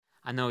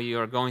I know you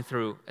are going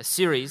through a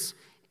series,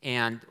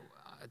 and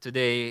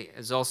today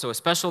is also a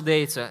special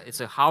day.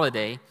 It's a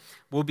holiday.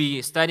 We'll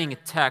be studying a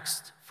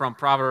text from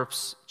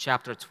Proverbs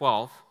chapter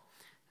 12.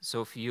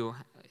 So if you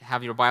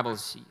have your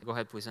Bibles, go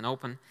ahead, please, and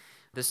open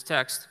this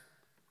text.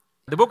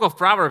 The book of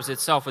Proverbs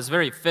itself is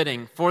very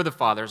fitting for the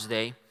Father's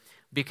Day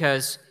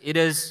because it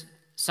is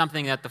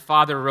something that the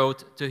father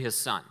wrote to his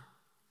son,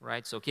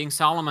 right? So King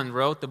Solomon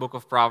wrote the book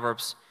of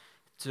Proverbs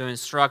to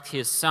instruct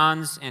his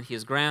sons and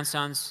his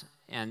grandsons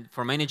and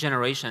for many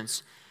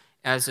generations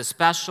as a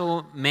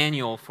special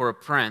manual for a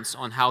prince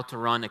on how to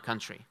run a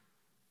country.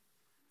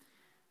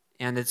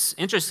 And it's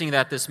interesting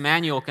that this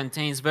manual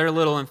contains very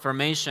little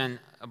information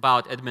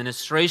about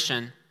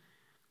administration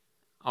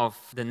of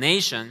the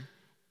nation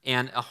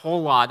and a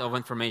whole lot of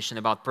information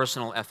about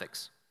personal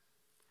ethics,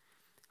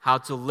 how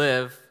to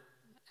live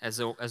as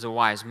a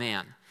wise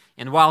man.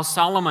 And while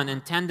Solomon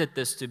intended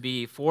this to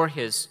be for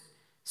his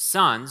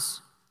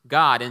sons,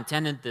 God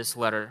intended this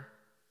letter,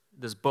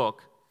 this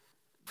book,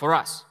 for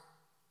us,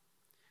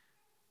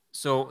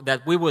 so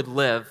that we would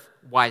live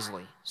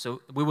wisely,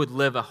 so we would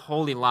live a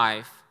holy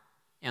life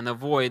and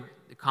avoid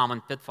the common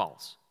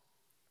pitfalls.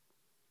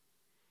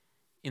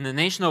 In the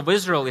nation of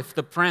Israel, if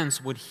the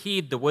prince would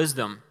heed the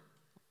wisdom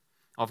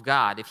of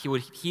God, if he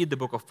would heed the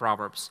book of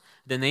Proverbs,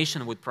 the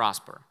nation would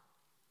prosper.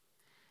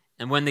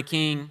 And when the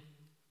king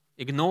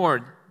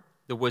ignored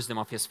the wisdom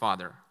of his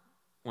father,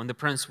 when the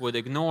prince would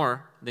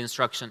ignore the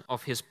instruction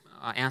of his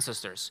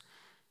ancestors,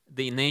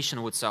 the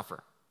nation would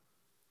suffer.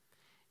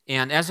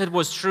 And as it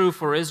was true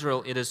for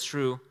Israel, it is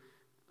true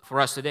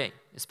for us today,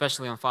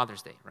 especially on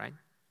Father's Day, right?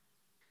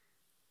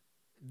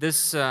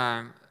 This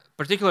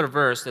particular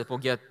verse that we'll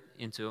get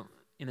into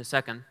in a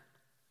second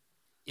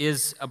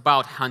is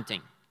about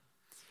hunting.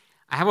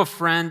 I have a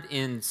friend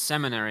in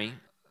seminary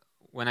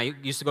when I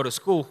used to go to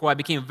school who I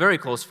became very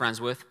close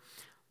friends with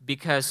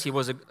because he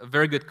was a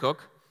very good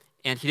cook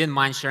and he didn't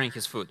mind sharing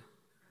his food.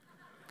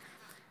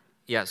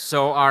 Yes,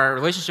 so our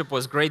relationship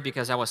was great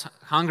because I was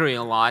hungry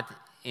a lot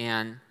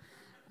and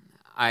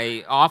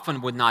I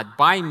often would not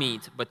buy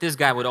meat, but this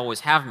guy would always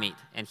have meat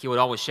and he would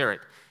always share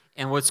it.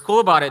 And what's cool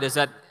about it is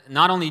that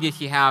not only did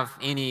he have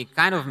any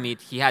kind of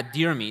meat, he had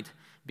deer meat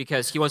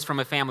because he was from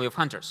a family of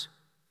hunters.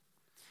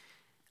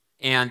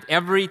 And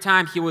every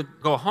time he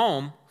would go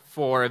home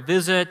for a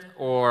visit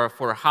or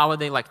for a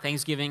holiday like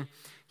Thanksgiving,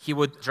 he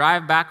would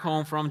drive back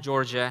home from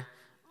Georgia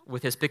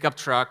with his pickup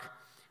truck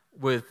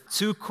with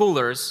 2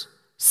 coolers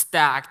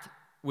stacked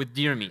with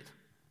deer meat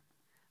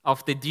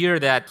of the deer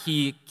that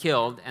he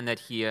killed and that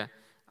he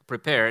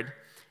prepared.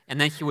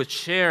 And then he would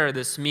share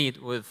this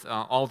meat with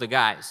all the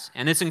guys.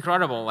 And it's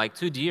incredible, like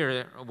 2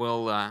 deer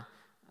will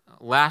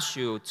last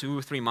you 2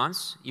 or 3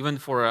 months, even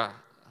for a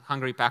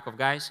hungry pack of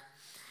guys.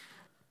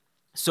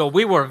 So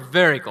we were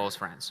very close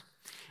friends.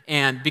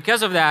 And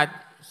because of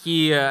that,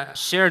 he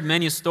shared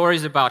many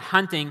stories about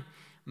hunting,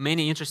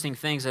 many interesting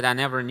things that I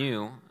never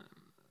knew,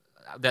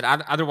 that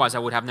otherwise I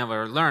would have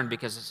never learned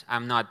because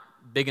I'm not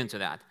big into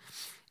that.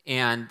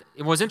 And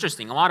it was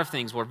interesting. A lot of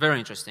things were very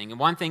interesting. And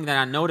one thing that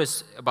I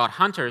noticed about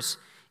hunters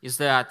is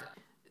that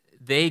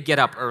they get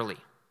up early.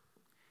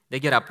 They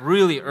get up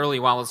really early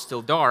while it's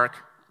still dark,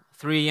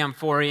 3 a.m.,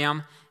 4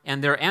 a.m.,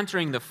 and they're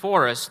entering the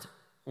forest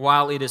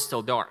while it is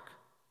still dark.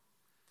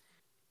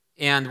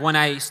 And when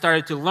I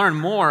started to learn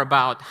more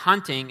about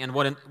hunting and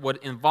what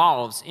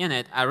involves in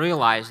it, I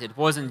realized it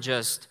wasn't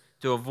just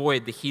to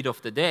avoid the heat of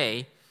the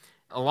day.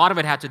 A lot of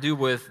it had to do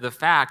with the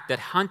fact that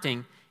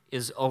hunting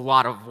is a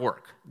lot of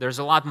work. There's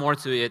a lot more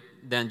to it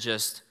than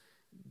just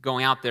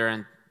going out there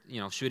and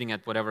shooting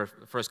at whatever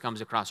first comes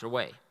across your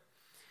way.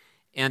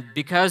 And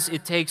because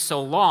it takes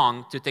so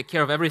long to take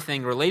care of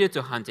everything related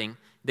to hunting,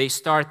 they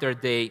start their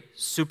day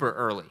super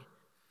early.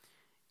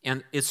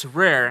 And it's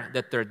rare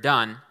that they're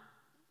done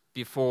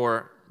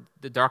before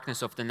the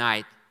darkness of the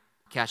night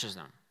catches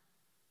them.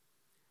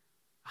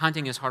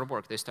 Hunting is hard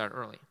work. They start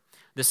early.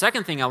 The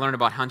second thing I learned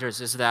about hunters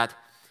is that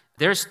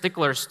they're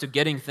sticklers to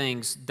getting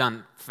things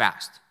done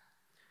fast.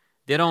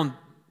 They don't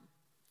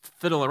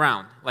fiddle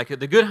around. Like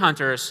the good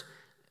hunters,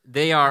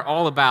 they are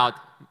all about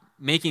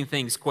making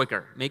things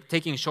quicker,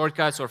 taking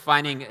shortcuts or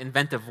finding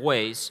inventive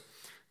ways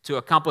to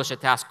accomplish a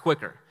task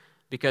quicker,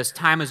 because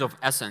time is of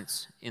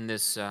essence in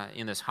this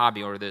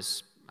hobby, or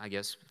this, I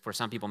guess, for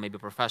some people, maybe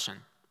profession.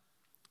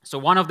 So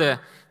one of the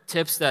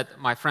tips that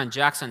my friend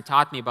Jackson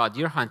taught me about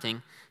deer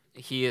hunting,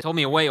 he told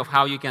me a way of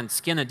how you can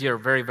skin a deer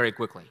very, very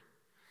quickly.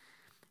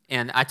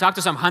 And I talked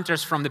to some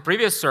hunters from the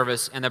previous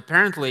service, and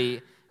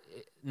apparently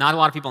not a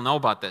lot of people know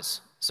about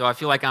this. So I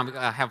feel like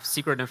I have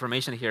secret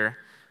information here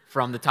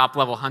from the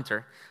top-level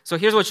hunter. So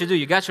here's what you do.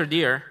 You got your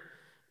deer,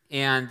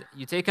 and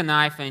you take a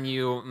knife and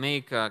you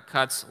make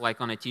cuts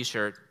like on a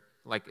T-shirt,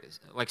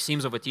 like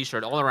seams of a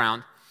T-shirt all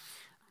around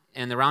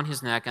and around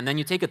his neck. And then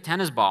you take a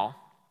tennis ball.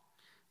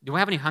 Do we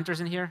have any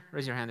hunters in here?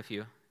 Raise your hand if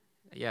you.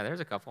 Yeah,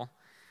 there's a couple.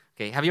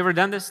 Okay, have you ever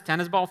done this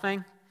tennis ball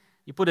thing?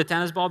 You put a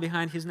tennis ball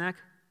behind his neck?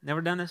 Never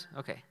done this?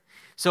 Okay.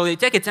 So you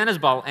take a tennis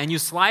ball and you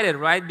slide it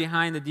right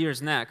behind the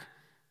deer's neck,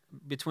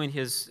 between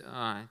his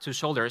 2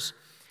 shoulders,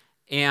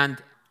 and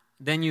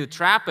Then you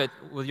trap it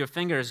with your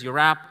fingers. You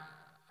wrap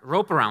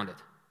rope around it.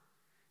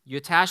 You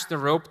attach the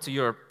rope to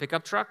your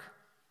pickup truck.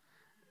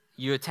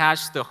 You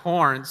attach the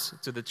horns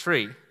to the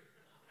tree.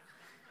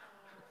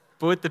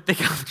 Put the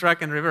pickup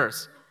truck in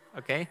reverse,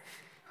 okay?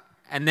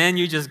 And then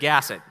you just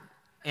gas it.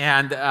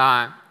 And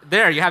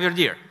there, you have your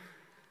deer,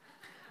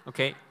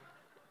 okay?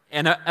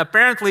 And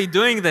apparently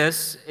doing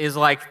this is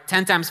like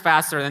 10 times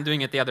faster than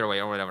doing it the other way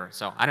or whatever.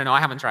 So I don't know,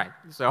 I haven't tried.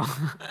 So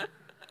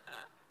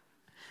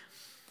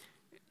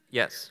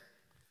yes.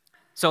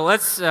 So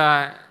let's,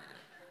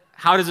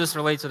 how does this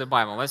relate to the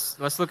Bible?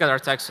 Let's look at our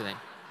text today.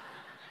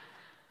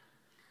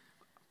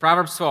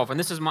 Proverbs 12, and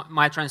this is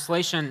my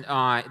translation.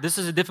 This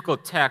is a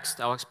difficult text.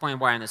 I'll explain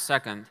why in a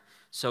second.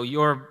 So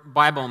your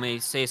Bible may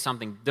say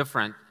something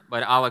different,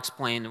 but I'll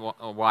explain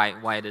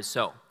why it is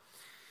so.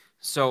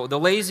 So the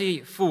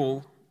lazy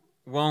fool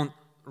won't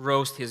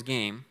roast his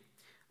game.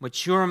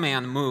 Mature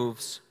man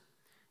moves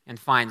and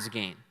finds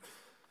gain.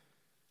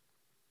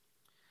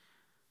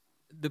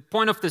 The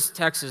point of this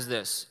text is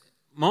this.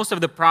 Most of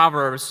the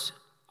Proverbs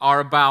are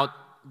about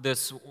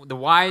the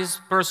wise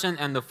person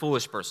and the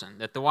foolish person.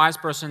 That the wise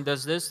person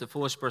does this, the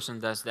foolish person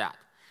does that.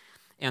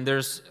 And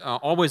there's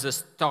always a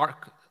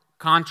stark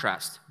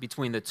contrast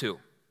between the two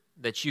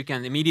that you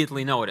can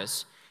immediately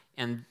notice.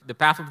 And the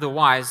path of the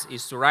wise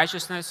is to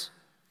righteousness,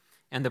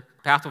 and the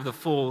path of the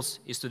fools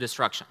is to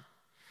destruction.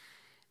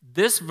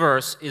 This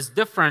verse is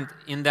different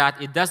in that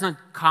it doesn't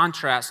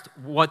contrast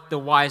what the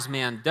wise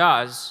man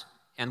does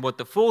and what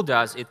the fool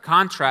does. It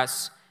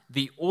contrasts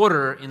the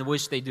order in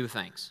which they do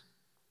things.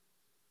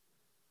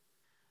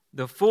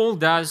 The fool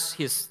does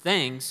his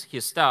things,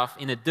 his stuff,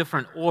 in a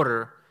different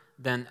order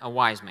than a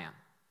wise man.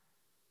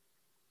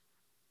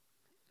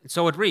 And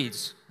so it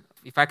reads,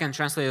 if I can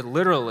translate it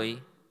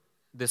literally,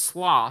 the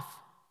sloth,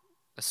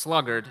 a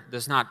sluggard,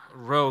 does not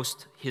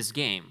roast his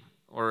game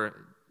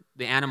or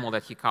the animal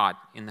that he caught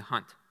in the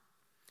hunt.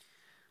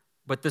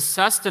 But the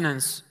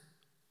sustenance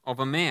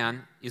of a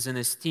man is in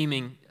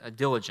esteeming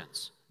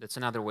diligence. That's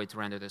another way to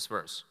render this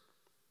verse.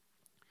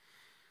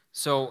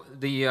 So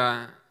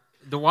the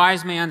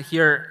wise man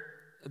here,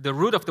 the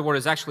root of the word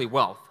is actually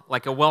wealth,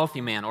 like a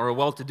wealthy man or a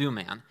well-to-do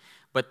man.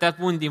 But that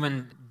wouldn't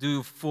even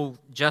do full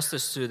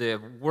justice to the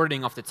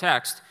wording of the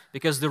text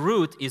because the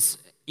root is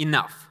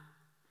enough.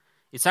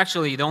 It's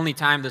actually the only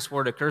time this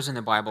word occurs in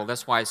the Bible.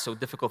 That's why it's so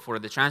difficult for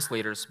the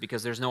translators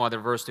because there's no other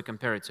verse to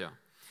compare it to.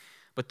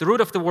 But the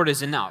root of the word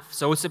is enough.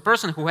 So it's a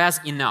person who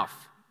has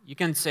enough. You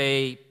can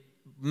say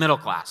middle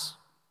class.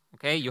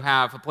 Okay, you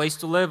have a place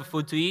to live,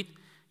 food to eat.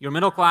 You're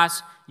middle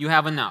class, you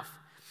have enough.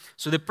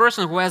 So the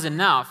person who has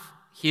enough,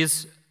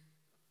 his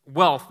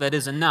wealth that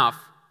is enough,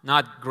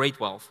 not great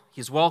wealth,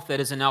 his wealth that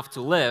is enough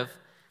to live,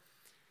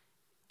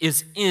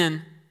 is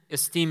in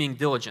esteeming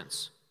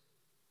diligence,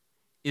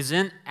 is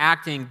in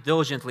acting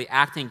diligently,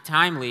 acting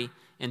timely,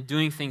 and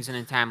doing things in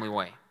a timely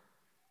way.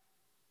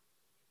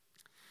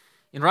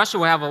 In Russia,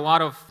 we have a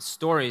lot of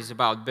stories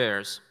about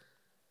bears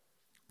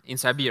in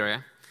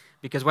Siberia,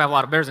 because we have a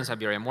lot of bears in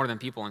Siberia, more than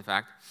people, in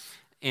fact.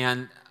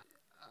 And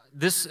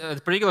this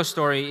particular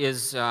story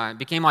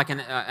became like an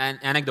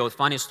anecdote,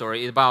 funny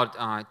story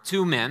about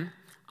two men,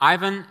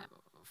 Ivan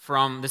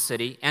from the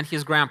city and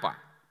his grandpa.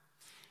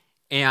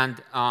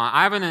 And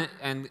Ivan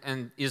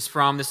is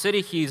from the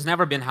city. He's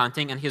never been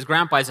hunting, and his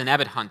grandpa is an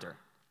avid hunter.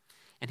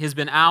 And he's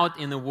been out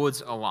in the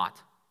woods a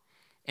lot.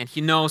 And he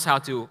knows how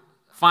to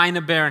find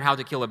a bear and how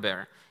to kill a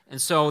bear.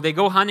 And so they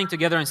go hunting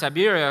together in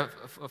Siberia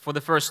for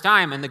the first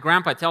time, and the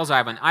grandpa tells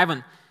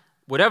Ivan,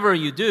 whatever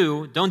you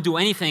do, don't do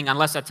anything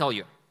unless I tell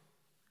you.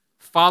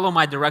 Follow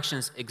my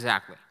directions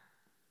exactly.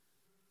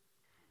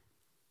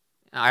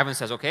 And Ivan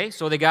says, okay.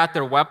 So they got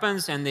their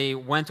weapons and they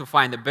went to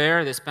find the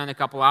bear. They spent a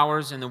couple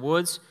hours in the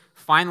woods.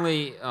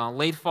 Finally,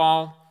 late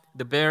fall,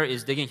 the bear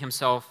is digging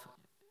himself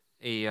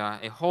a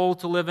hole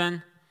to live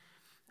in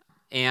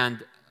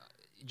and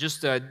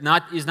just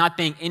is not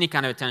paying any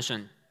kind of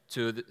attention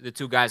to the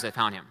two guys that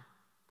found him.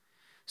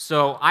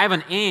 So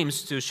Ivan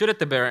aims to shoot at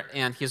the bear,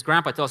 and his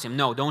grandpa tells him,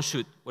 no, don't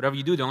shoot. Whatever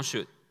you do, don't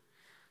shoot.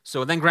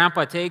 So then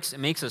Grandpa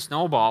makes a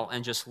snowball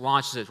and just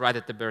launches it right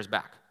at the bear's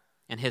back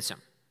and hits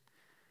him.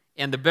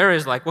 And the bear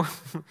is like,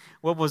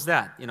 what was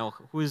that?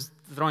 Who's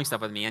throwing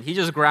stuff at me? And he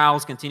just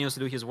growls, continues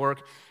to do his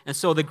work. And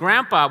so the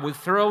grandpa would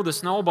throw the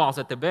snowballs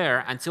at the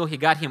bear until he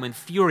got him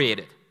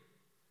infuriated.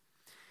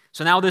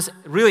 So now this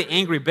really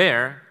angry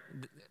bear,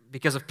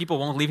 because of people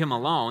won't leave him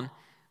alone,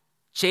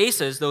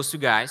 chases those two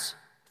guys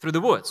through the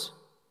woods.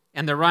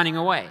 And they're running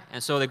away.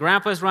 And so the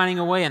grandpa is running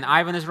away and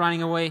Ivan is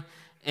running away.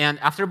 And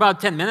after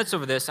about 10 minutes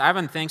of this,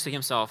 Ivan thinks to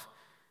himself,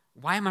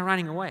 why am I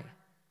running away?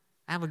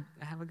 I have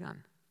a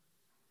gun.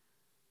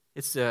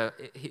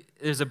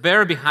 There's a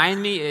bear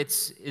behind me.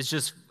 It's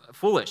just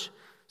foolish.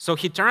 So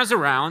he turns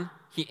around,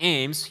 he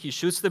aims, he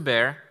shoots the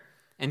bear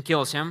and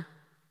kills him.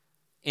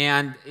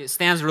 And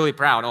stands really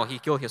proud. Oh, he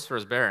killed his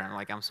first bear. And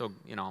I'm so,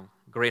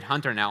 great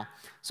hunter now.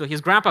 So his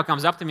grandpa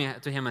comes up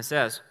to him and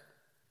says,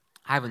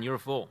 Ivan, you're a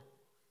fool.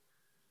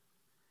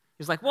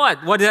 He's like,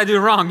 what? What did I do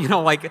wrong?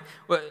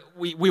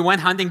 We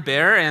went hunting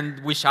bear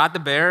and we shot the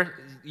bear.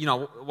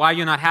 Why are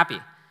you not happy?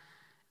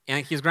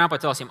 And his grandpa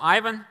tells him,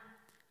 Ivan,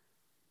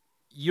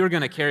 you're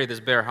going to carry this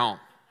bear home.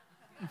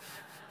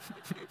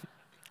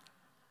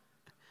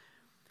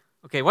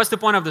 Okay, what's the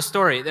point of the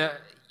story?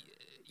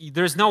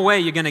 There's no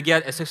way you're going to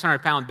get a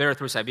 600-pound bear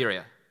through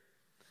Siberia.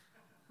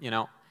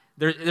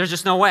 There's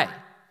just no way.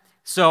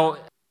 So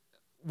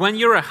when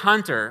you're a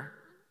hunter,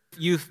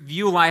 you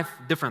view life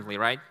differently,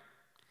 right?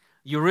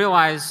 You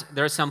realize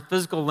there are some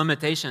physical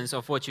limitations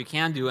of what you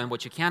can do and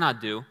what you cannot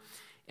do.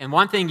 And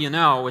one thing you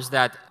know is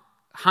that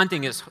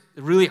hunting is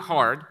really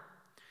hard.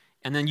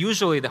 And then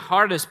usually the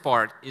hardest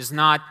part is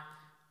not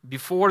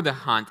before the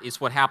hunt,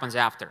 it's what happens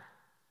after.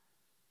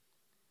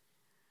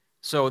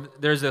 So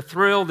there's a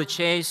thrill, the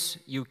chase,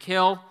 you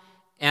kill,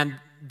 and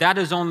that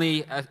is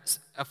only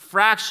a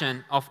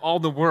fraction of all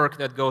the work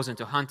that goes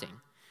into hunting.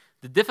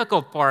 The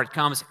difficult part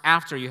comes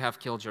after you have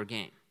killed your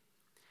game.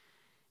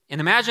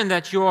 And imagine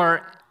that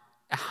you're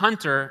a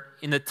hunter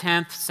in the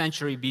 10th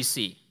century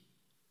BC,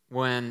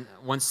 when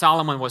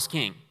Solomon was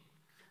king.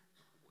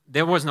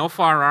 There was no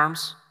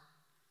firearms,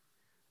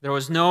 there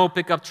was no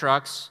pickup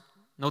trucks,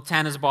 no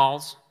tennis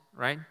balls,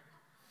 right?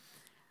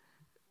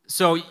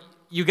 So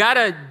you got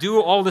to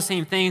do all the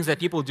same things that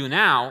people do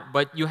now,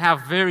 but you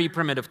have very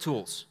primitive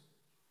tools.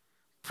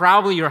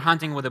 Probably you're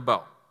hunting with a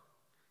bow.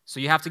 So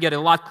you have to get a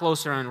lot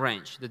closer in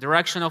range. The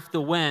direction of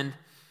the wind,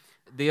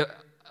 the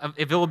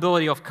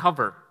availability of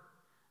cover,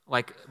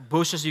 like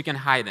bushes you can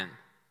hide in,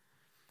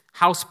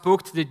 how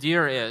spooked the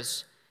deer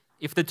is,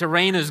 if the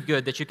terrain is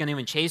good that you can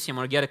even chase him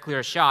or get a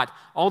clear shot,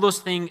 all those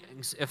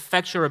things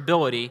affect your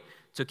ability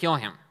to kill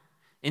him.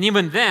 And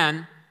even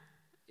then,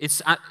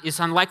 it's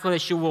unlikely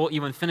that you will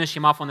even finish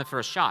him off on the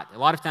first shot. A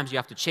lot of times you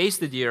have to chase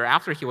the deer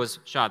after he was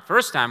shot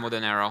first time with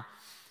an arrow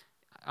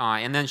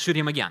and then shoot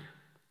him again,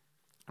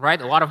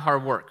 right? A lot of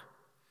hard work.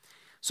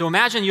 So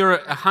imagine you're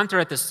a hunter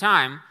at this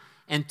time,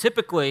 and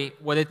typically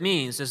what it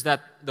means is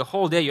that the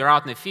whole day you're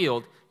out in the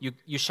field,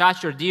 you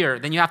shot your deer,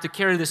 then you have to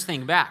carry this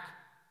thing back.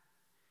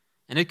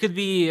 And it could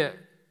be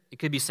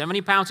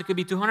 70 pounds, it could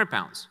be 200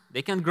 pounds.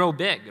 They can grow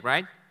big,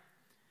 right?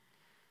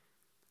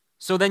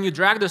 So then you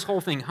drag this whole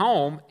thing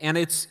home, and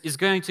it's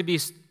going to be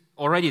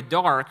already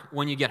dark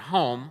when you get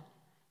home,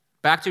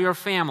 back to your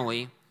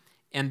family,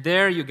 and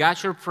there you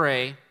got your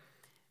prey,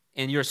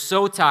 and you're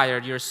so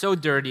tired, you're so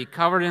dirty,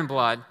 covered in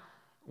blood.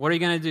 What are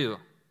you going to do?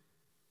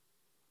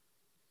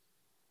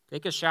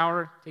 Take a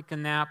shower, take a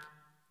nap,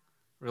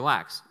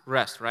 relax,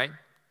 rest, right?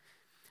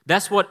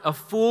 That's what a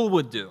fool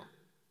would do.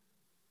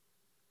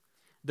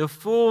 The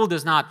fool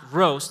does not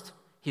roast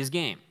his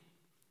game.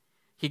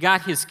 He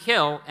got his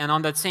kill, and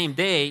on that same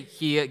day,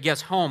 he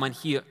gets home and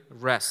he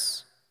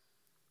rests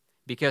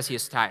because he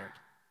is tired.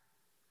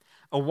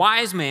 A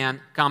wise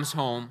man comes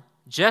home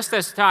just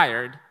as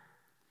tired,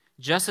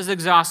 just as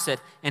exhausted,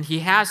 and he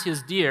has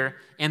his deer,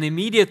 and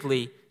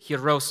immediately he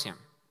roasts him.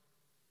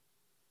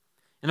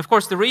 And of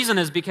course, the reason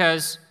is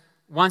because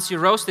once you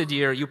roast the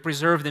deer, you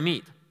preserve the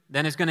meat.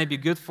 Then it's going to be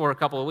good for a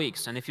couple of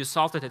weeks. And if you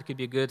salt it, it could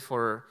be good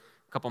for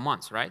a couple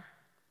months, right?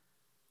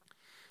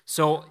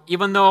 So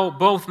even though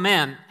both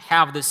men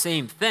have the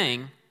same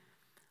thing,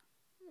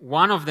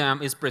 one of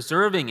them is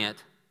preserving it,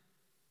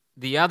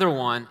 the other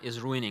one is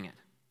ruining it.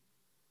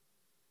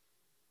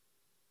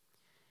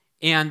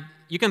 And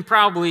you can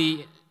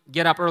probably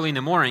get up early in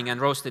the morning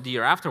and roast the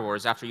deer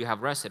afterwards, after you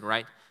have rested,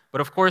 right?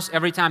 But of course,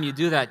 every time you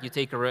do that, you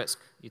take a risk.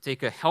 You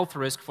take a health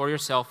risk for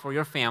yourself, for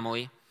your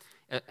family,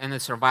 and a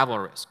survival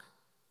risk.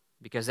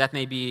 Because that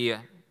may be,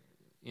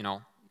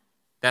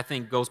 that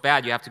thing goes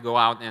bad, you have to go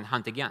out and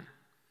hunt again.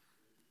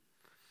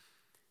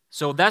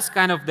 So that's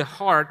kind of the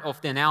heart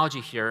of the analogy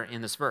here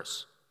in this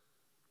verse.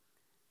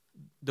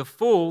 The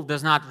fool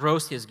does not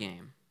roast his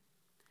game.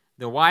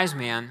 The wise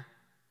man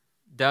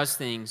does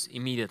things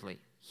immediately.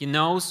 He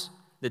knows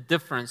the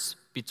difference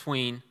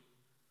between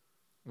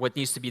what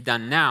needs to be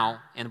done now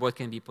and what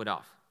can be put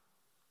off.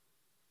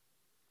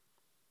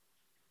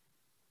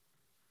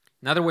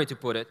 Another way to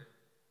put it,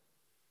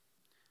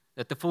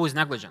 that the fool is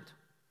negligent.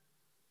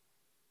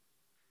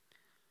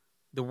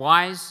 The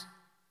wise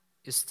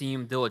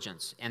esteem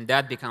diligence, and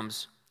that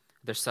becomes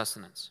their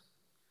sustenance.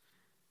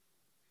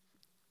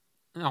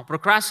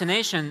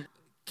 Procrastination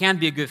can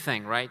be a good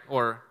thing, right?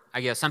 Or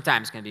I guess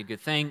sometimes can be a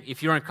good thing.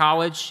 If you're in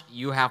college,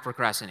 you have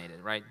procrastinated,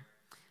 right?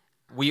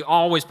 We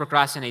always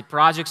procrastinate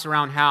projects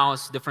around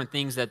house, different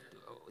things that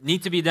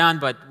need to be done,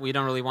 but we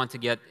don't really want to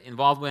get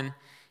involved in.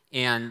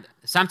 And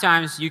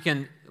sometimes you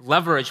can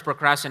leverage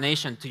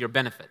procrastination to your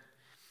benefit.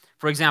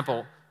 For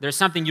example, there's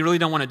something you really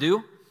don't want to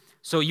do,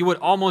 so you would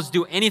almost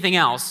do anything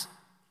else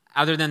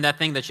other than that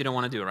thing that you don't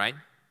want to do, right?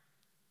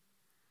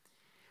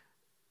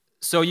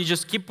 So you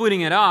just keep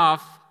putting it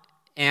off,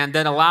 and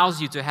that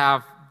allows you to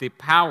have the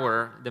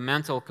power, the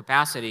mental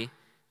capacity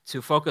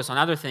to focus on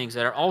other things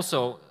that are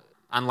also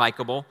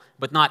unlikable,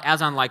 but not as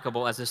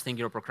unlikable as this thing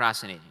you're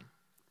procrastinating.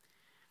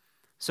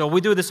 So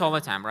we do this all the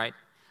time, right?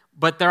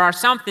 But there are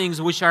some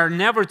things which are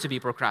never to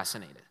be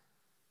procrastinated.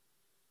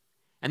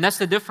 And that's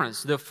the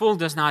difference. The fool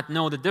does not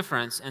know the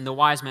difference, and the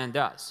wise man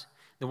does.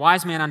 The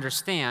wise man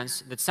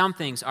understands that some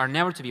things are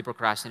never to be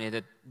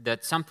procrastinated,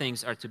 that some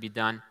things are to be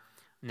done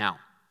now.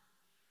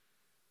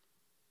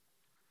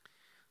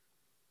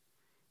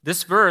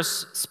 This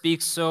verse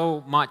speaks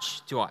so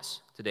much to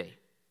us today.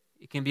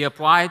 It can be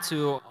applied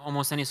to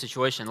almost any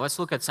situation. Let's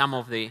look at some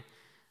of the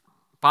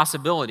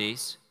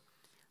possibilities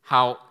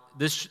how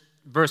this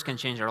verse can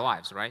change our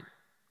lives, right?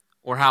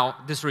 Or how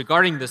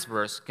disregarding this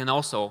verse can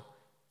also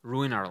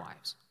ruin our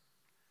lives.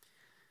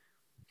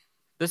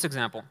 This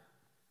example,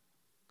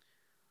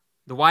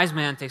 the wise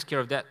man takes care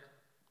of debt,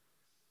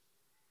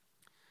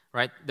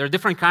 right? There are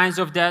different kinds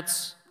of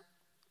debts.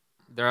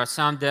 There are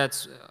some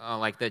debts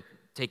like that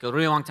take a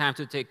really long time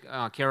to take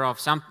care of.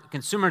 Some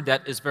consumer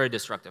debt is very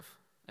destructive.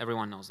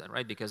 Everyone knows that,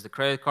 right? Because the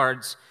credit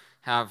cards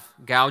have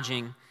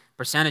gouging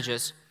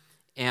percentages,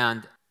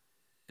 and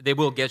they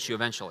will get you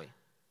eventually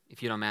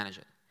if you don't manage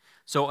it.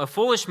 So a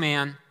foolish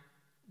man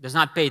does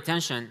not pay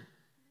attention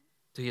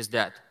to his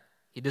debt.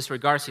 He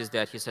disregards his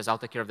debt. He says, I'll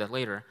take care of that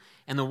later.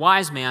 And the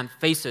wise man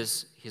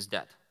faces his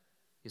debt,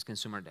 his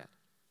consumer debt.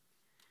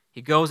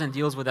 He goes and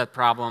deals with that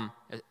problem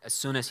as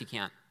soon as he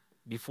can,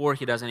 before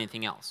he does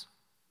anything else.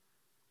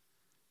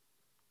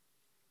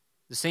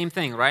 The same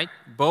thing, right?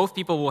 Both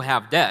people will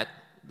have debt.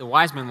 The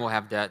wise man will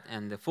have debt,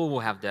 and the fool will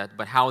have debt,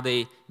 but how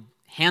they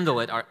handle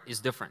it is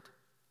different.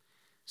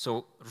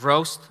 So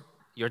roast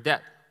your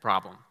debt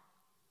problem.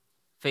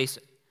 Face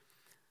it.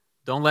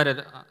 Don't let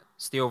it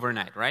stay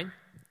overnight, right?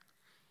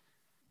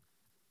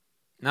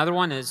 Another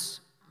one is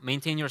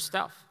maintain your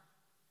stuff.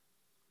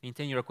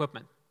 Maintain your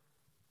equipment.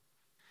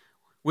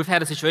 We've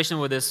had a situation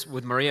with this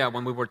with Maria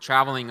when we were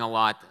traveling a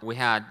lot. We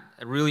had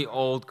a really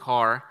old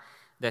car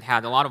that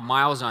had a lot of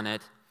miles on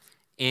it,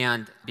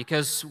 and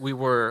because we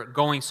were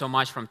going so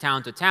much from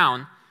town to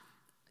town,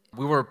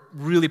 we were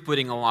really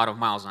putting a lot of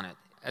miles on it.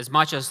 As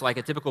much as like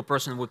a typical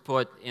person would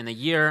put in a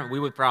year, we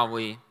would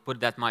probably put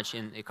that much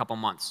in a couple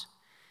months.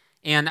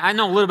 And I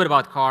know a little bit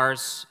about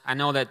cars. I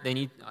know that they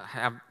need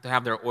to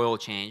have their oil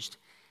changed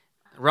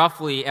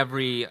roughly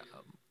every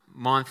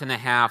month and a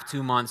half,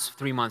 2 months,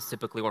 3 months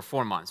typically, or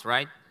 4 months,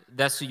 right?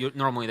 That's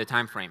normally the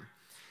time frame.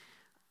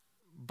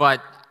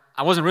 But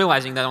I wasn't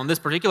realizing that on this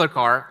particular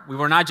car, we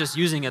were not just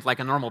using it like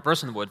a normal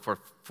person would for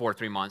 4 or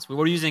 3 months. We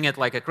were using it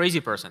like a crazy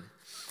person.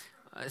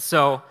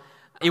 So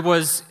it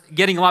was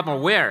getting a lot more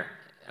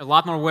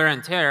wear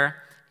and tear.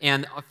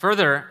 And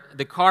further,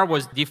 the car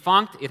was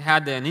defunct. It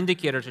had an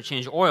indicator to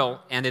change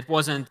oil, and it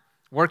wasn't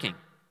working.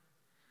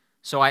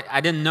 So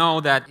I didn't know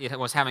that it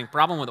was having a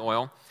problem with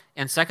oil.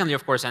 And secondly,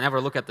 of course, I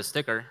never look at the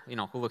sticker. You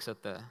know, who looks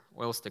at the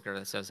oil sticker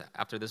that says,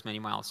 after this many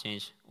miles,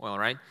 change oil,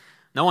 right?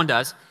 No one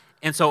does.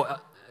 And so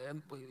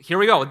here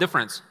we go, a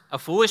difference. A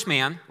foolish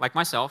man, like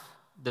myself,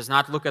 does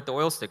not look at the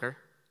oil sticker,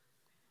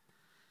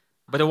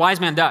 but a wise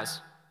man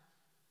does.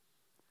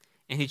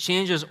 And he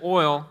changes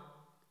oil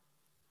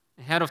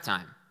ahead of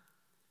time.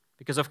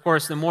 Because, of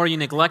course, the more you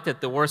neglect it,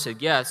 the worse it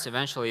gets.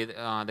 Eventually,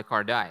 the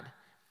car died.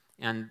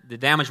 And the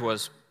damage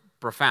was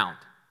profound.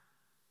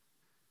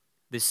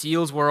 The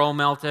seals were all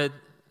melted.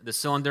 The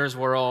cylinders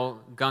were all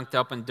gunked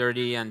up and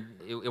dirty, and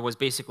it was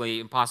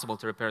basically impossible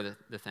to repair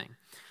the thing.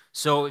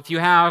 So if you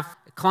have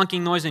a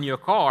clunking noise in your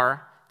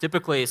car,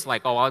 typically it's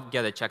like, oh, I'll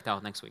get it checked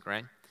out next week,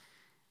 right?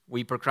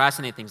 We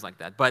procrastinate things like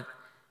that. But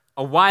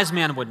a wise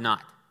man would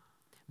not.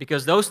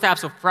 Because those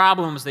types of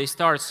problems, they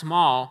start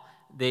small,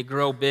 they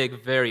grow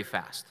big very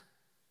fast.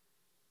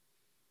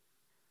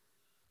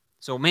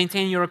 So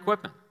maintain your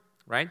equipment,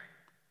 right?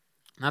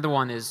 Another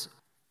one is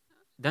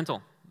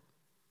dental,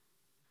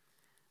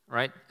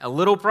 right? A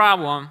little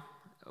problem,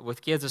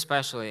 with kids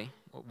especially,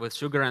 with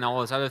sugar and all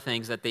those other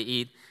things that they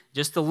eat,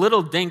 just a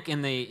little dink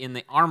in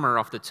the armor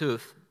of the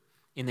tooth,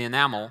 in the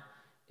enamel,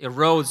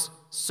 erodes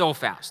so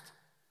fast.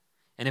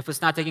 And if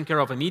it's not taken care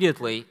of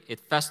immediately, it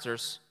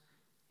festers,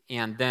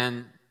 and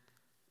then,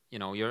 you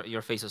know,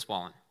 your face is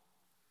swollen,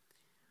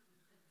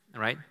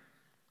 right?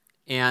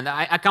 And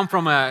I come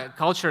from a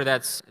culture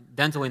that's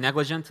dentally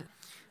negligent.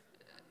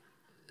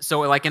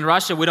 So like in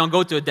Russia, we don't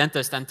go to a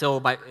dentist until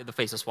the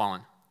face is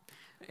swollen.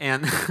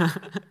 And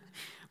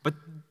but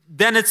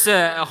then it's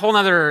a whole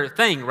other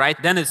thing,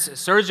 right? Then it's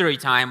surgery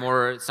time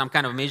or some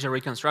kind of major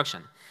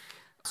reconstruction.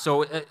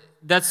 So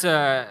that's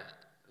a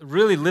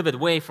really livid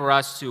way for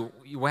us to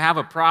have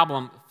a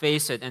problem,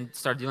 face it, and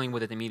start dealing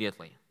with it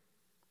immediately.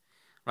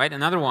 Right?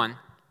 Another one,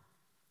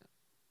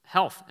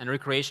 health and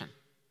recreation.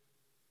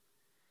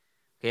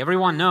 Okay,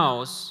 everyone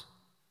knows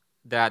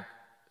that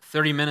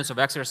 30 minutes of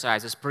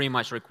exercise is pretty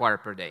much required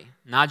per day,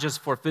 not just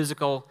for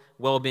physical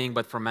well-being,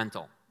 but for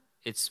mental.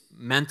 It's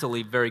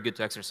mentally very good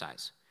to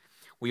exercise.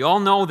 We all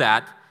know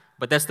that,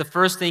 but that's the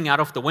first thing out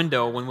of the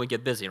window when we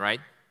get busy, right?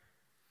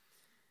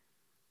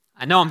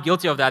 I know I'm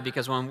guilty of that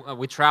because when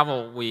we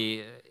travel,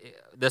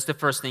 that's the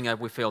first thing that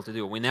we fail to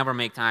do. We never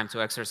make time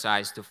to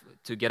exercise,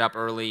 to get up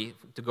early,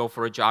 to go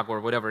for a jog or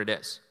whatever it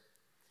is.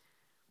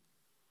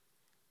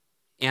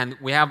 And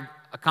we have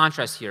a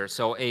contrast here.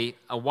 So a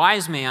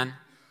wise man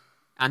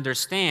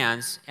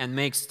understands and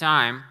makes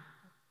time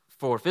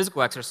for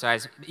physical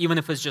exercise, even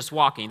if it's just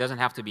walking. It doesn't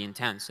have to be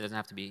intense. It doesn't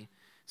have to be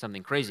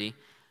something crazy.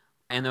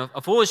 And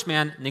a foolish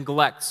man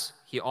neglects.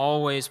 He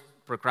always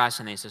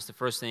procrastinates. It's the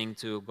first thing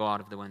to go out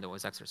of the window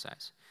is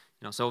exercise.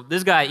 You know, so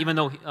this guy, even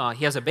though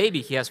he has a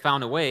baby, he has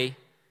found a way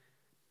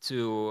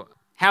to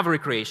have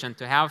recreation,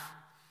 to have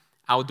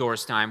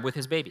outdoors time with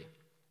his baby.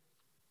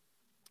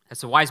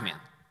 That's a wise man.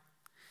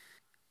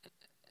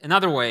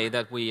 Another way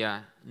that we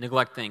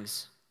neglect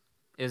things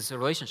is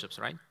relationships,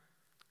 right?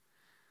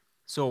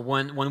 So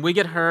when we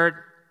get hurt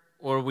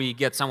or we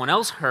get someone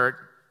else hurt,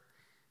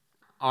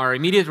 our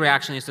immediate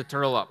reaction is to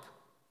turtle up,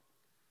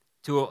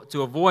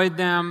 to avoid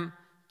them,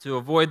 to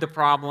avoid the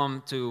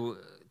problem, to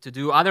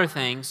do other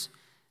things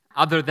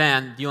other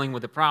than dealing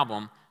with the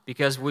problem,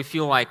 because we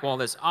feel like, well,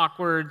 that's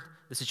awkward,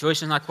 the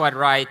situation's not quite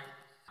right,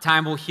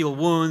 time will heal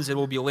wounds, it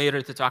will be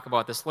later to talk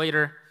about this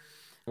later,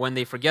 when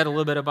they forget a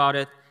little bit about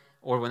it,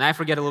 or when I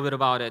forget a little bit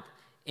about it,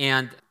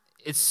 and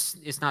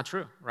it's not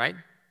true, right?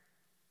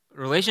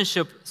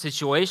 Relationship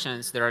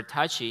situations that are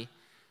touchy,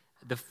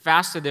 the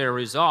faster they're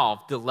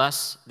resolved, the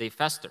less they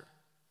fester.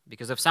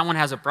 Because if someone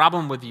has a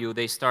problem with you,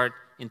 they start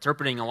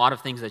interpreting a lot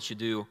of things that you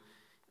do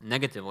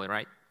negatively,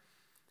 right?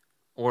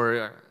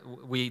 Or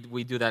we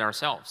do that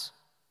ourselves.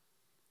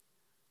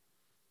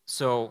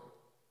 So,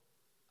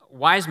 a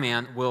wise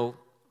man will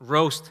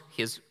roast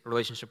his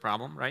relationship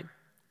problem, right?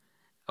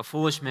 A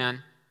foolish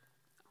man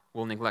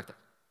will neglect it.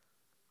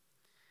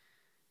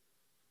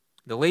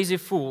 The lazy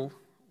fool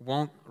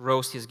won't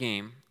roast his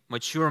game.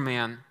 Mature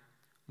man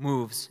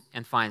moves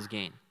and finds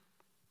gain.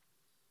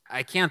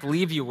 I can't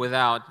leave you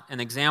without an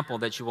example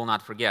that you will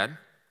not forget.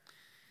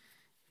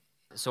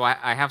 So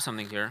I have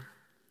something here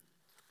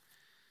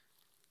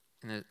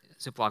in a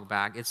Ziploc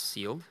bag. It's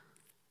sealed.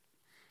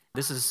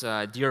 This is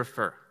deer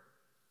fur.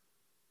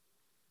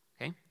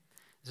 Okay?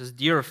 This is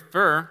deer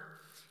fur,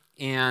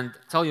 and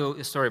I'll tell you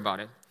a story about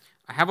it.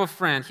 I have a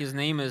friend. His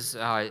name is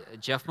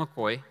Jeff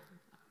McCoy.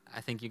 I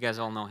think you guys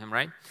all know him,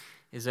 right?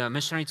 He's a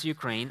missionary to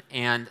Ukraine,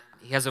 and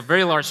he has a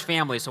very large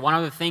family. So one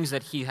of the things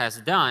that he has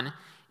done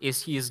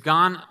is he has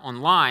gone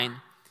online,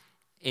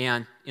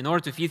 and in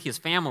order to feed his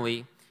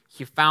family,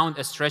 he found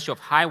a stretch of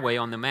highway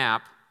on the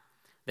map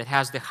that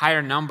has the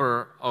higher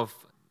number of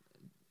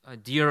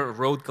deer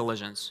road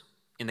collisions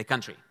in the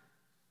country.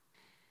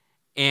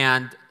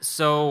 And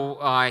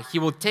so he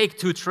will take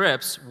 2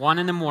 trips, one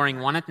in the morning,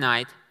 one at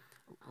night,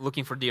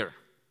 looking for deer.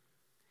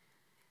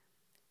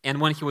 And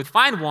when he would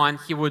find one,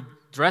 he would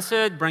dress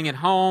it, bring it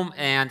home,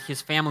 and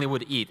his family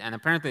would eat. And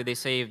apparently they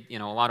saved,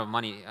 a lot of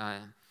money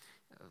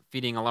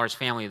feeding a large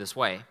family this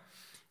way.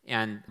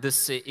 And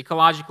this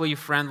ecologically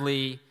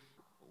friendly,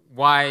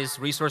 wise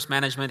resource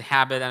management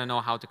habit, I don't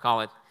know how to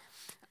call it,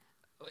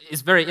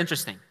 is very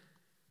interesting.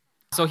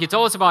 So he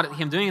told us about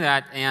him doing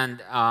that,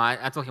 and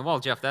I told him, well,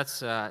 Jeff,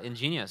 that's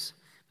ingenious.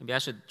 Maybe I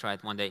should try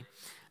it one day.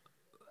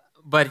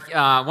 But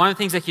one of the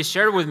things that he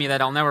shared with me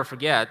that I'll never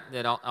forget,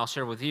 that I'll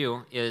share with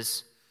you,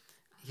 is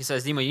he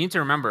says, Dima, you need to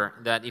remember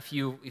that if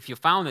you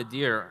found a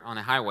deer on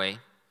a highway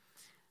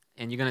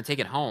and you're going to take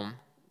it home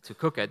to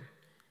cook it,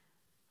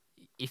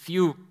 if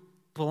you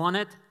pull on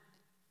it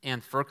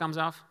and fur comes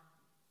off,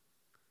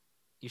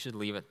 you should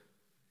leave it.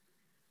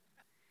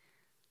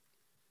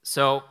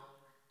 So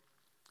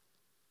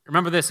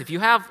remember this, if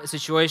you have a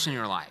situation in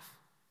your life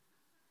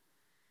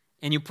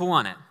and you pull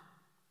on it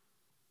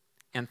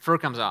and fur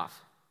comes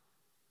off,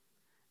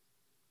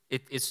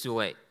 it's too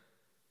late.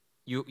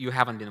 You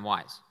haven't been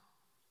wise.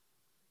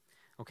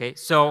 Okay,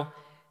 so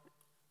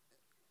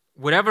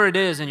whatever it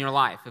is in your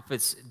life, if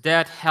it's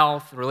debt,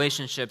 health,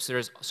 relationships,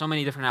 there's so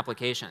many different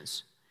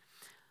applications.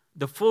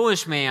 The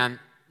foolish man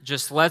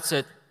just lets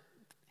it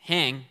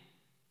hang,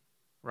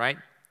 right?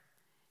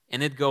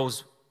 And it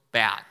goes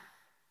bad,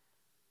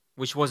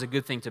 which was a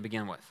good thing to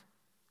begin with.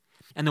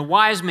 And the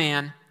wise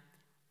man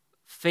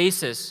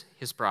faces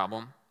his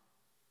problem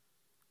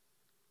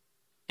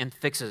and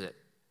fixes it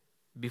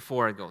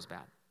before it goes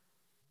bad.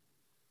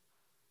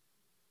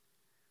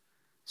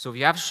 So if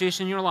you have a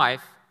situation in your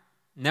life,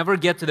 never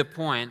get to the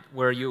point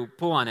where you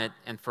pull on it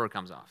and fur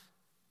comes off.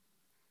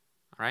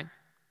 All right?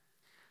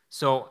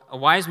 So a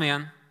wise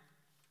man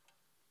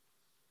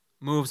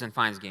moves and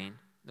finds gain.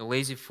 The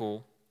lazy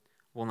fool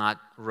will not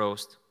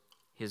roast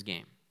his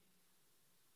game.